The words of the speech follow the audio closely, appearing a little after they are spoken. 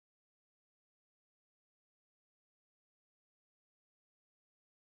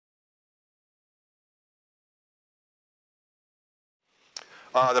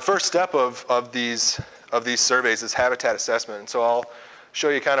The first step of these surveys is habitat assessment. And so I'll show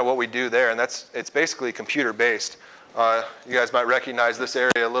you kind of what we do there. And it's basically computer-based. You guys might recognize this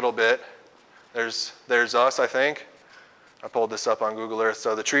area a little bit. There's us, I think. I pulled this up on Google Earth.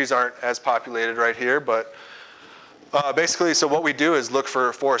 So the trees aren't as populated right here. But basically, so what we do is look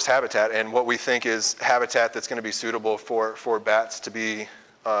for forest habitat and what we think is habitat that's going to be suitable for bats to be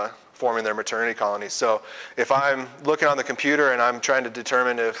forming their maternity colonies. So if I'm looking on the computer and I'm trying to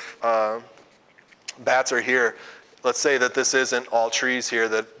determine if bats are here, let's say that this isn't all trees here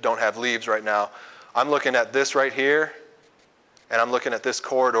that don't have leaves right now. I'm looking at this right here, and I'm looking at this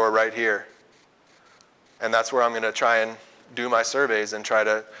corridor right here. And that's where I'm going to try and do my surveys and try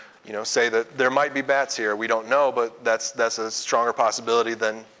to, say that there might be bats here. We don't know, but that's a stronger possibility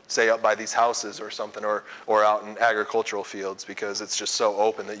than, say, up by these houses or something, or out in agricultural fields, because it's just so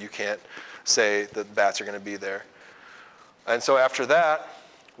open that you can't say that bats are going to be there. And so after that,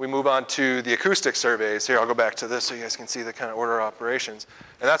 we move on to the acoustic surveys. Here, I'll go back to this so you guys can see the kind of order of operations.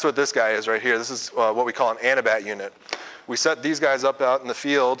 And that's what this guy is right here. This is what we call an anabat unit. We set these guys up out in the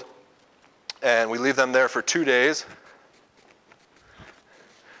field, and we leave them there for 2 days.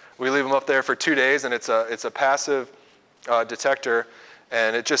 We leave them up there for 2 days, and it's a passive detector,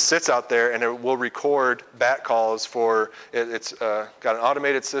 and it just sits out there, and it will record bat calls for, it's got an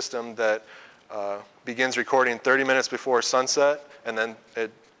automated system that begins recording 30 minutes before sunset, and then it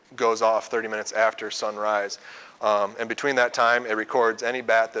goes off 30 minutes after sunrise. And between that time, it records any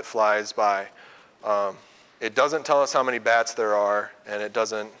bat that flies by. It doesn't tell us how many bats there are, and it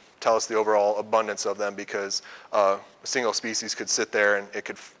doesn't tell us the overall abundance of them, because a single species could sit there and it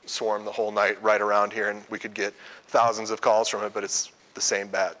could swarm the whole night right around here, and we could get thousands of calls from it, but it's the same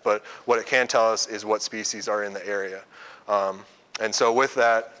bat. But what it can tell us is what species are in the area. And so with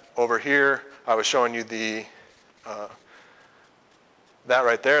that, over here, I was showing you that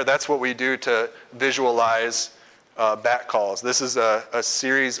right there. That's what we do to visualize bat calls. This is a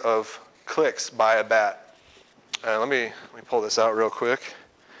series of clicks by a bat. Let me pull this out real quick,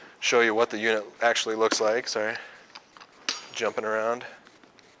 show you what the unit actually looks like. Sorry, jumping around.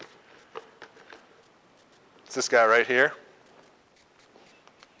 It's this guy right here.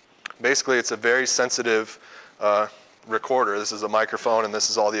 Basically, it's a very sensitive recorder. This is a microphone, and this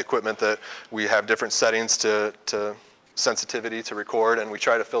is all the equipment that we have different settings to sensitivity to record, and we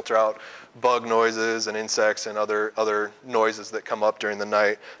try to filter out bug noises and insects and other noises that come up during the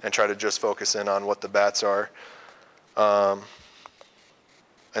night, and try to just focus in on what the bats are.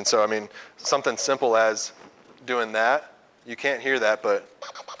 And so, I mean, something simple as doing that, you can't hear that, but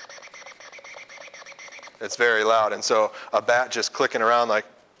it's very loud. And so a bat just clicking around, like,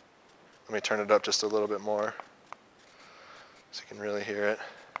 let me turn it up just a little bit more so you can really hear it.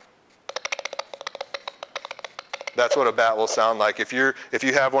 That's what a bat will sound like. If you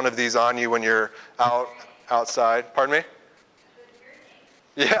have one of these on you when you're outside. Pardon me?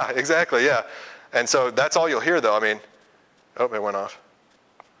 Yeah, exactly, yeah. And so that's all you'll hear, though. I mean, oh, it went off.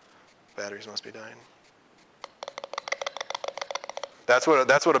 Batteries must be dying. That's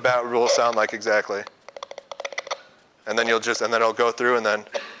what a bat will sound like exactly. And then it'll go through,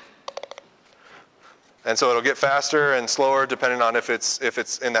 and so it'll get faster and slower depending on if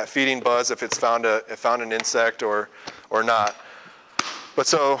it's in that feeding buzz, if it's found an insect or not. But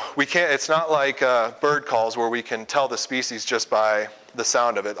so we can't. It's not like bird calls where we can tell the species just by the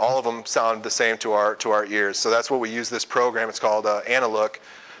sound of it. All of them sound the same to our ears. So that's what we use this program. It's called Analook,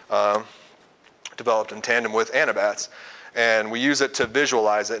 developed in tandem with Anabats. And we use it to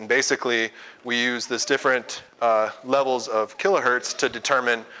visualize it. And basically, we use this different levels of kilohertz to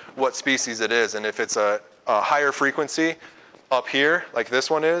determine what species it is. And if it's a higher frequency up here, like this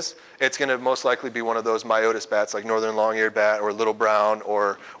one is, it's going to most likely be one of those myotis bats, like northern long-eared bat or little brown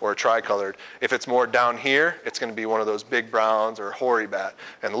or tricolored. If it's more down here, it's going to be one of those big browns or hoary bat.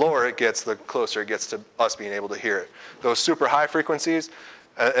 And the lower it gets, the closer it gets to us being able to hear it. Those super high frequencies,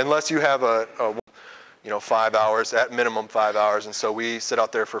 unless you have a 5 hours, at minimum 5 hours. And so we sit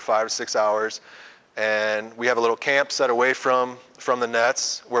out there for 5 to 6 hours, and we have a little camp set away from the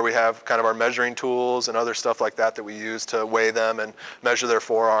nets where we have kind of our measuring tools and other stuff like that we use to weigh them and measure their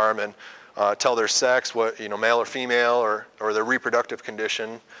forearm and tell their sex, what, male or female, or their reproductive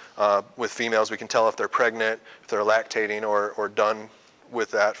condition. With females, we can tell if they're pregnant, if they're lactating, or done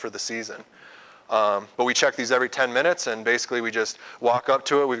with that for the season. But we check these every 10 minutes, and basically we just walk up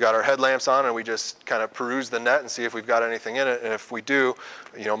to it. We've got our headlamps on, and we just kind of peruse the net and see if we've got anything in it. And if we do,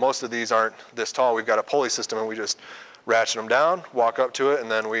 most of these aren't this tall. We've got a pulley system, and we just ratchet them down, walk up to it, and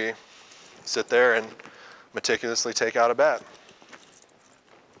then we sit there and meticulously take out a bat.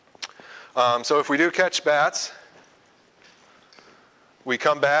 So if we do catch bats, we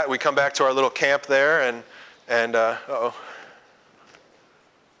come back to our little camp there, and uh-oh.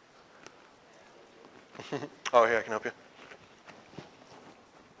 Oh, here, I can help you.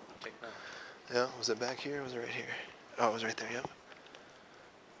 Yeah, was it back here or was it right here? Oh, it was right there, yep.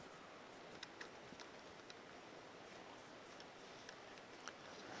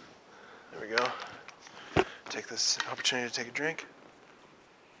 There we go. Take this opportunity to take a drink.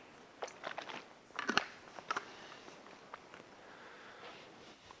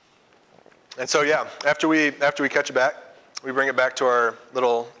 And so yeah, after we catch it back, we bring it back to our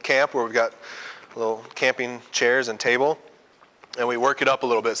little camp where we've got little camping chairs and table, and we work it up a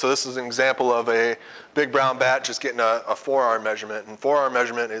little bit. So this is an example of a big brown bat just getting a forearm measurement. And forearm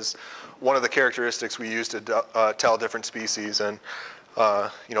measurement is one of the characteristics we use to tell different species. And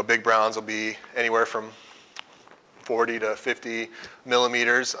big browns will be anywhere from 40 to 50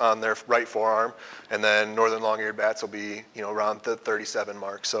 millimeters on their right forearm, and then northern long-eared bats will be around the 37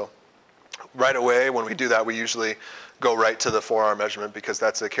 mark. So right away when we do that, we usually go right to the forearm measurement because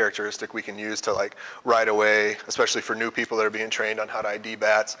that's a characteristic we can use to right away, especially for new people that are being trained on how to ID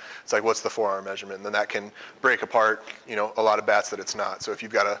bats. It's like, what's the forearm measurement? And then that can break apart a lot of bats that it's not. So if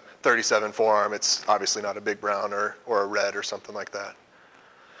you've got a 37 forearm, it's obviously not a big brown or a red or something like that.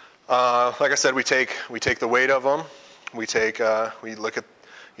 Like I said, we take the weight of them. We look at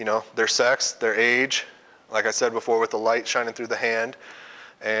their sex, their age, like I said before, with the light shining through the hand.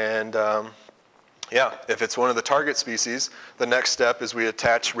 And if it's one of the target species, the next step is we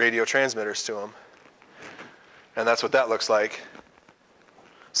attach radio transmitters to them. And that's what that looks like.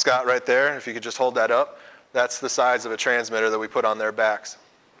 Scott, right there, if you could just hold that up, that's the size of a transmitter that we put on their backs.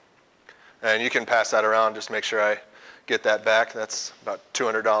 And you can pass that around, just make sure I get that back. That's about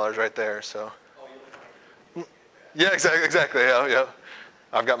 $200 right there. So. Yeah, exactly. Yeah.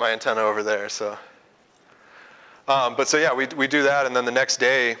 I've got my antenna over there. So. We do that, and then the next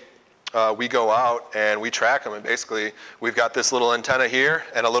day we go out and we track them. And basically, we've got this little antenna here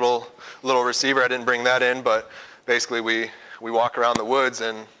and a little receiver. I didn't bring that in, but basically we walk around the woods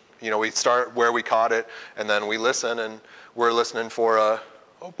and we start where we caught it, and then we listen, and we're listening for a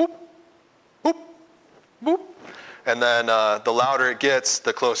boop, boop, boop. And then the louder it gets,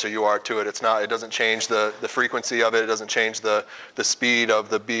 the closer you are to it. It doesn't change the frequency of it. It doesn't change the speed of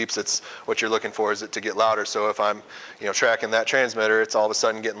the beeps. It's what you're looking for is it to get louder. So if I'm tracking that transmitter, it's all of a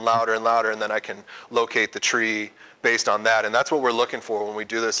sudden getting louder and louder, and then I can locate the tree based on that. And that's what we're looking for when we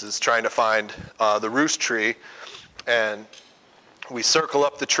do this, is trying to find the roost tree. And we circle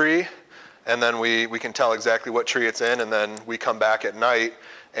up the tree, and then we can tell exactly what tree it's in, and then we come back at night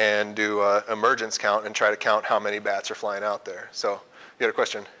and do an emergence count and try to count how many bats are flying out there. So, you had a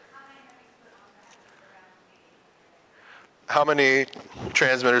question? How many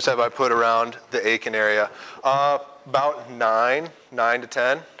transmitters have I put around the Aitkin area? About 9 to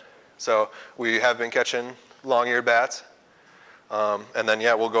 10. So we have been catching long-eared bats. And then,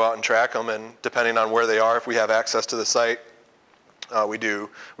 we'll go out and track them, and depending on where they are, if we have access to the site, we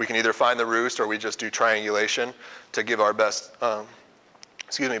can either find the roost or we just do triangulation to give our best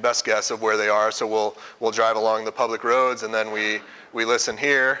guess of where they are. So we'll drive along the public roads, and then we listen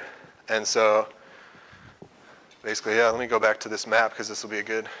here. And so basically, let me go back to this map because this will be a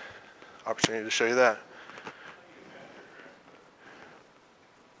good opportunity to show you that.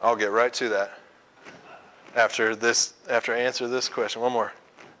 I'll get right to that after I answer this question. One more.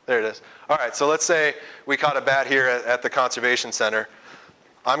 There it is. All right, so let's say we caught a bat here at the Conservation Center.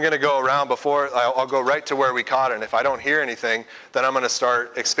 I'm going to go around I'll go right to where we caught it, and if I don't hear anything, then I'm going to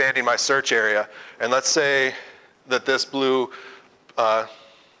start expanding my search area. And let's say that this blue,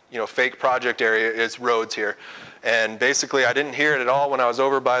 fake project area is roads here. And basically, I didn't hear it at all when I was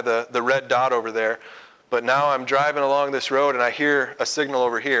over by the red dot over there. But now I'm driving along this road, and I hear a signal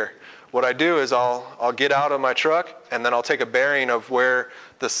over here. What I do is I'll get out of my truck, and then I'll take a bearing of where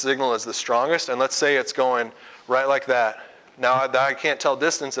the signal is the strongest. And let's say it's going right like that. Now I can't tell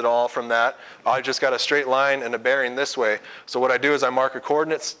distance at all from that. I just got a straight line and a bearing this way. So what I do is I mark a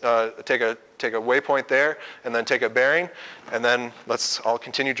coordinates, take a waypoint there, and then take a bearing, and then I'll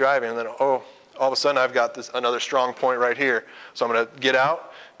continue driving, and then all of a sudden I've got another strong point right here. So I'm going to get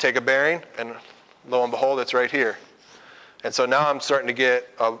out, take a bearing, and lo and behold, it's right here. And so now I'm starting to get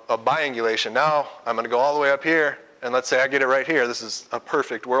a biangulation. Now I'm going to go all the way up here, and let's say I get it right here. This is a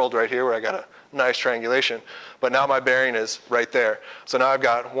perfect world right here where I got a nice triangulation. But now my bearing is right there. So now I've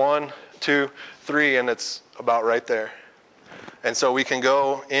got 1, 2, 3, and it's about right there. And so we can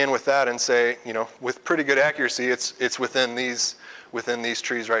go in with that and say, with pretty good accuracy, it's within these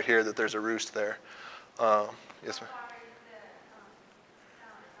trees right here that there's a roost there. Yes, ma'am.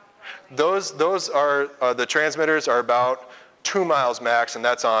 Those are the transmitters are about 2 miles max, and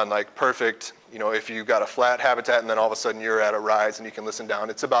that's on like perfect, you know, if you got a flat habitat and then all of a sudden you're at a rise and you can listen down,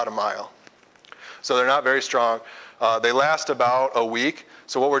 it's about a mile. So they're not very strong. They last about a week.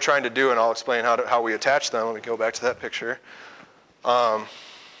 So what we're trying to do, and I'll explain how we attach them. Let me go back to that picture.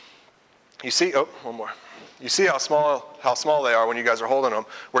 You see, oh, one more. You see how small they are when you guys are holding them.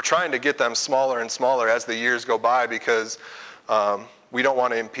 We're trying to get them smaller and smaller as the years go by because we don't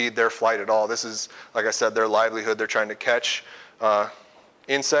want to impede their flight at all. This is, like I said, their livelihood. They're trying to catch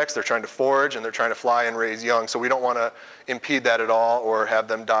insects, they're trying to forage, and they're trying to fly and raise young. So we don't want to impede that at all or have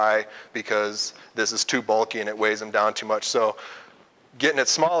them die because this is too bulky and it weighs them down too much. So getting it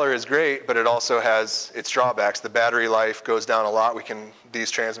smaller is great, but it also has its drawbacks. The battery life goes down a lot.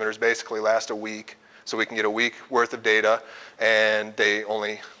 These transmitters basically last a week, so we can get a week worth of data, and they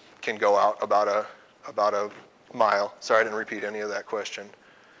only can go out about a mile. Sorry, I didn't repeat any of that question.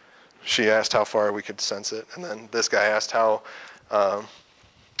 She asked how far we could sense it, and then this guy asked how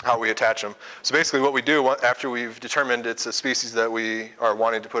we attach them. So basically what we do after we've determined it's a species that we are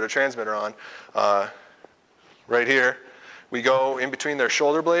wanting to put a transmitter on, right here, we go in between their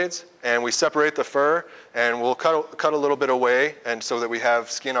shoulder blades and we separate the fur, and we'll cut a little bit away, and so that we have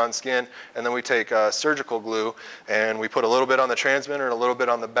skin on skin, and then we take surgical glue and we put a little bit on the transmitter and a little bit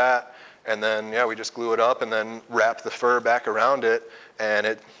on the bat, and then we just glue it up and then wrap the fur back around it, and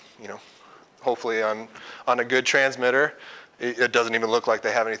it, you know, hopefully on a good transmitter, it doesn't even look like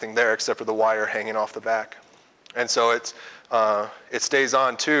they have anything there except for the wire hanging off the back. And so it stays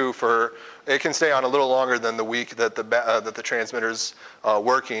on too it can stay on a little longer than the week that the transmitter's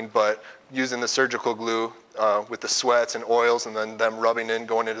working, but using the surgical glue with the sweats and oils and then them rubbing in,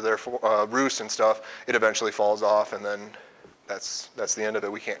 going into their roost and stuff, it eventually falls off, and then that's the end of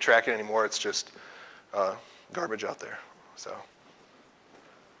it. We can't track it anymore. It's just garbage out there. So.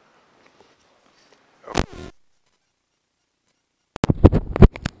 Okay.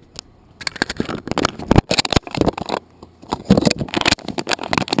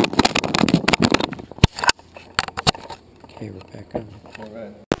 Okay, we're back on. All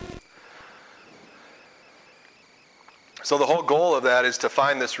right. So the whole goal of that is to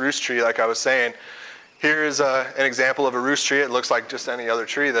find this roost tree, like I was saying. Here's an example of a roost tree. It looks like just any other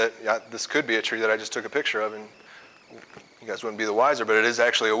tree this could be a tree that I just took a picture of, and you guys wouldn't be the wiser, but it is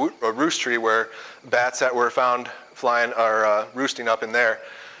actually a roost tree where bats that were found flying are roosting up in there.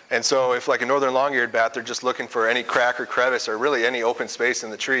 And so if like a northern long-eared bat, they're just looking for any crack or crevice or really any open space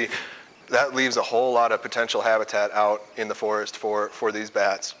in the tree, that leaves a whole lot of potential habitat out in the forest for these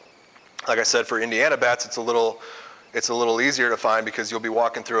bats. Like I said, for Indiana bats, it's a little easier to find because you'll be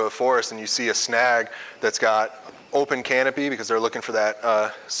walking through a forest and you see a snag that's got open canopy because they're looking for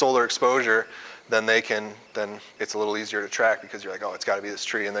that solar exposure. Then it's a little easier to track because you're like, oh, it's got to be this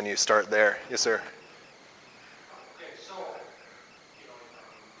tree, and then you start there. Yes, sir. Okay, so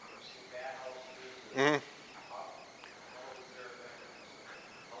see bat houses. Mm-hmm.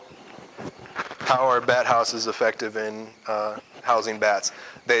 How are bat houses effective in housing bats?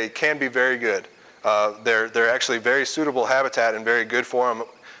 They can be very good. They're actually very suitable habitat and very good for them.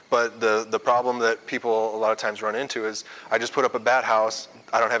 But the problem that people a lot of times run into is, I just put up a bat house.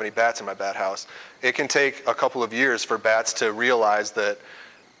 I don't have any bats in my bat house. It can take a couple of years for bats to realize that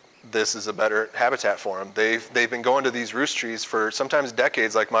this is a better habitat for them. They've been going to these roost trees for sometimes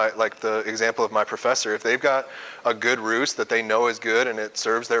decades, like the example of my professor. If they've got a good roost that they know is good and it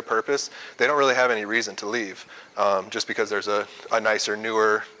serves their purpose, they don't really have any reason to leave, just because there's a nicer,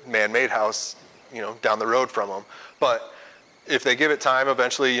 newer, man-made house, down the road from them. But if they give it time,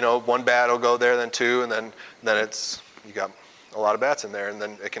 eventually, one bat will go there, then two, and then you got a lot of bats in there, and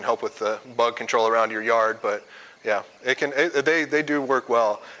then it can help with the bug control around your yard. But yeah, they do work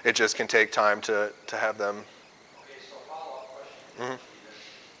well. It just can take time to have them. Okay, so follow-up question. Mm-hmm.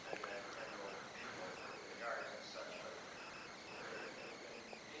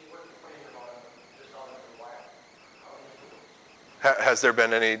 Has there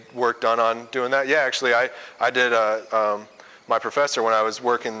been any work done on doing that? Yeah, actually, I did. My professor, when I was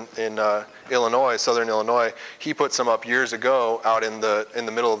working in Illinois, Southern Illinois, he put some up years ago out in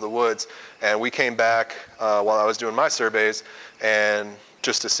the middle of the woods, and we came back while I was doing my surveys, and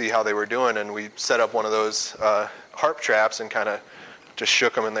just to see how they were doing, and we set up one of those harp traps and kind of just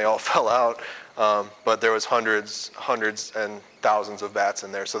shook them, and they all fell out. But there was hundreds and thousands of bats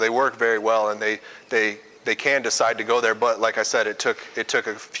in there, so they work very well, and they can decide to go there, but like I said, it took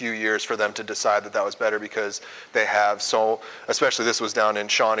a few years for them to decide that was better, because they have especially this was down in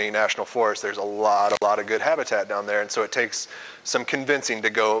Shawnee National Forest, there's a lot of good habitat down there, and so it takes some convincing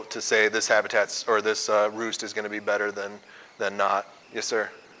to say this habitat's or this roost is going to be better than not. Yes, sir.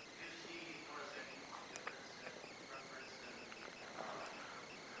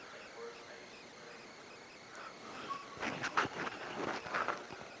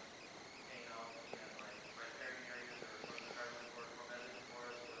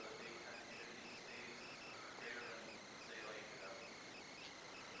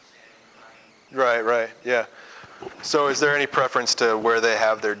 Right, yeah. So is there any preference to where they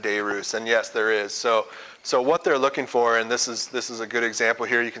have their day roosts? And yes, there is. So what they're looking for, and this is a good example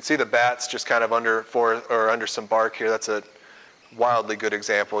here. You can see the bats just kind of under some bark here. That's a wildly good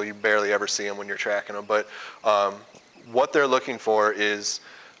example. You barely ever see them when you're tracking them. But what they're looking for is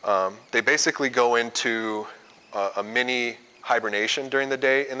they basically go into a mini hibernation during the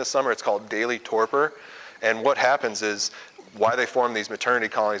day in the summer. It's called daily torpor. And what happens is, why they form these maternity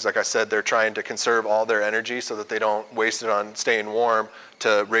colonies, like I said, they're trying to conserve all their energy so that they don't waste it on staying warm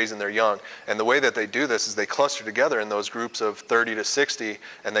to raising their young. And the way that they do this is they cluster together in those groups of 30 to 60,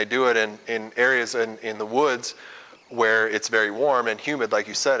 and they do it in areas in the woods where it's very warm and humid, like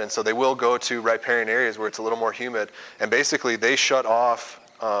you said. And so they will go to riparian areas where it's a little more humid. And basically they shut off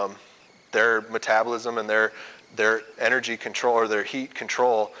their metabolism and their energy control or their heat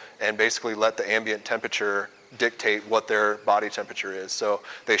control, and basically let the ambient temperature dictate what their body temperature is. So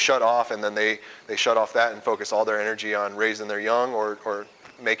they shut off, and then they shut off that and focus all their energy on raising their young or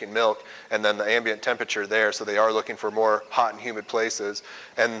making milk, and then the ambient temperature there. So they are looking for more hot and humid places.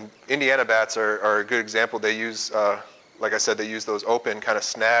 And Indiana bats are a good example. They use, like I said, they use those open kind of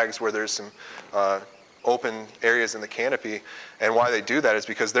snags where there's some open areas in the canopy. And why they do that is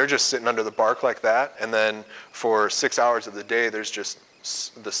because they're just sitting under the bark like that, and then for 6 hours of the day there's just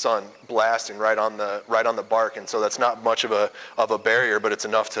the sun blasting right on the bark, and so that's not much of a barrier, but it's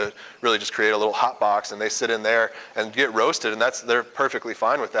enough to really just create a little hot box. And they sit in there and get roasted, and they're perfectly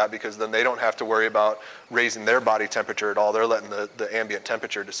fine with that, because then they don't have to worry about raising their body temperature at all. They're letting the ambient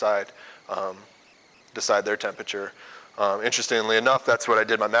temperature decide their temperature. Interestingly enough, that's what I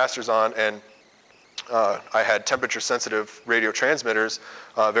did my master's on, and I had temperature-sensitive radio transmitters,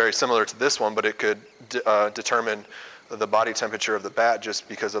 very similar to this one, but it could determine the body temperature of the bat just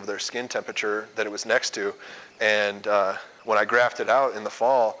because of their skin temperature that it was next to. And when I graphed it out in the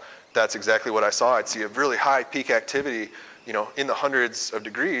fall, that's exactly what I saw. I'd see a really high peak activity, in the hundreds of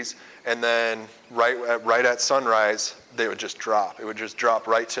degrees, and then right at sunrise, they would just drop. It would just drop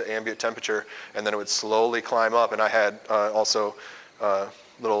right to ambient temperature, and then it would slowly climb up. And I had also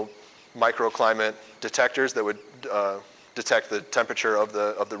little microclimate detectors that would detect the temperature of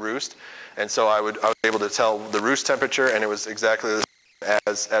the roost, and so I was able to tell the roost temperature, and it was exactly the same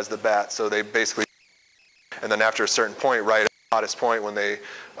as the bat. So they basically, and then after a certain point, right at the hottest point, when they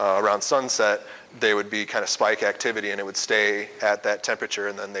around sunset, they would be kind of spike activity, and it would stay at that temperature,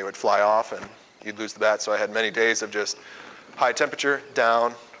 and then they would fly off, and you'd lose the bat. So I had many days of just high temperature,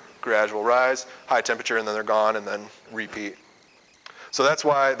 down, gradual rise, high temperature, and then they're gone, and then repeat. So that's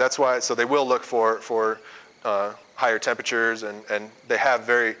why. So they will look for higher temperatures, and they have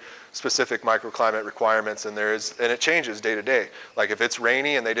very specific microclimate requirements, and it changes day to day. Like if it's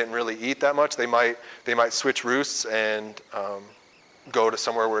rainy and they didn't really eat that much, they might switch roosts and go to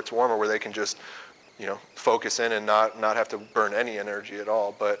somewhere where it's warmer, where they can just focus in and not have to burn any energy at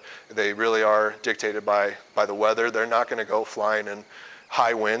all. But they really are dictated by the weather. They're not going to go flying in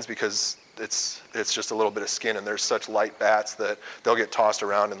high winds, because it's just a little bit of skin, and there's such light bats that they'll get tossed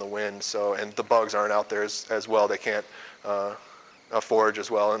around in the wind. So, and the bugs aren't out there as well. They can't forage as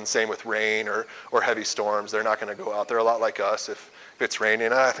well. And same with rain or heavy storms. They're not going to go out. They're a lot like us. If it's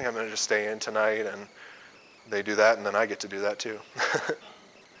raining, I think I'm going to just stay in tonight, and they do that, and then I get to do that too.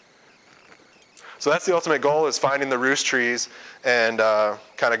 So that's the ultimate goal, is finding the roost trees and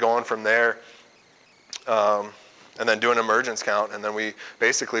kind of going from there. And then do an emergence count, and then we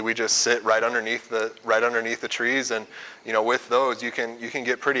just sit right underneath the trees, and with those you can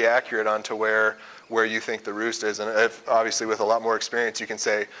get pretty accurate onto where you think the roost is. And obviously with a lot more experience, you can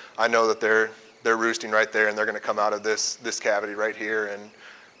say, I know that they're roosting right there, and they're going to come out of this cavity right here. And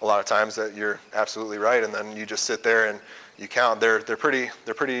a lot of times that you're absolutely right, and then you just sit there and you count. They're pretty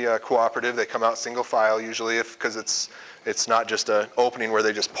cooperative. They come out single file usually, because it's not just an opening where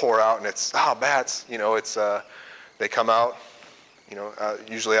they just pour out and it's bats. They come out,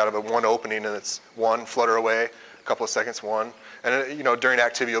 usually out of one opening, and it's one, flutter away, a couple of seconds, one. And, during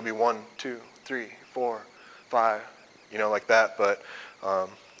activity, it'll be 1, 2, 3, 4, 5, like that. But,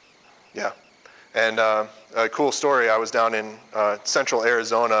 yeah. And a cool story, I was down in central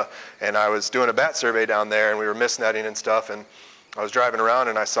Arizona, and I was doing a bat survey down there, and we were mist netting and stuff. And I was driving around,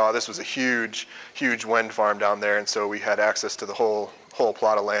 and I saw this was a huge, huge wind farm down there. And so we had access to the whole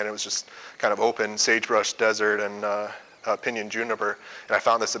plot of land. It was just kind of open sagebrush desert and pinyon juniper, and I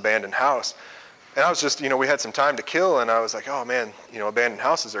found this abandoned house. And I was just, we had some time to kill, and I was like, oh man, abandoned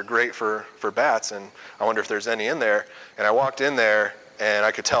houses are great for bats, and I wonder if there's any in there. And I walked in there, and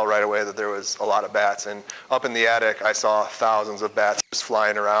I could tell right away that there was a lot of bats. And up in the attic, I saw thousands of bats just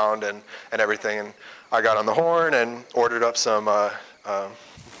flying around and everything. And I got on the horn and ordered up some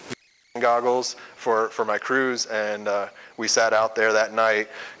goggles for my crews, and we sat out there that night,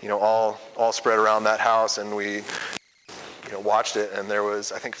 all spread around that house, and we watched it, and there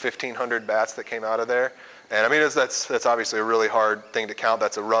was, I think, 1,500 bats that came out of there. And I mean, that's obviously a really hard thing to count.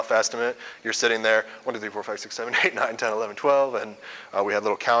 That's a rough estimate. You're sitting there, 1, 2, 3, 4, 5, 6, 7, 8, 9, 10, 11, 12, and we had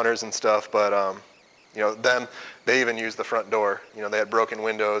little counters and stuff. But they even used the front door. They had broken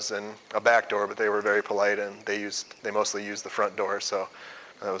windows and a back door, but they were very polite, and they mostly used the front door. So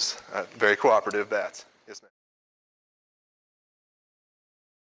that was very cooperative bats.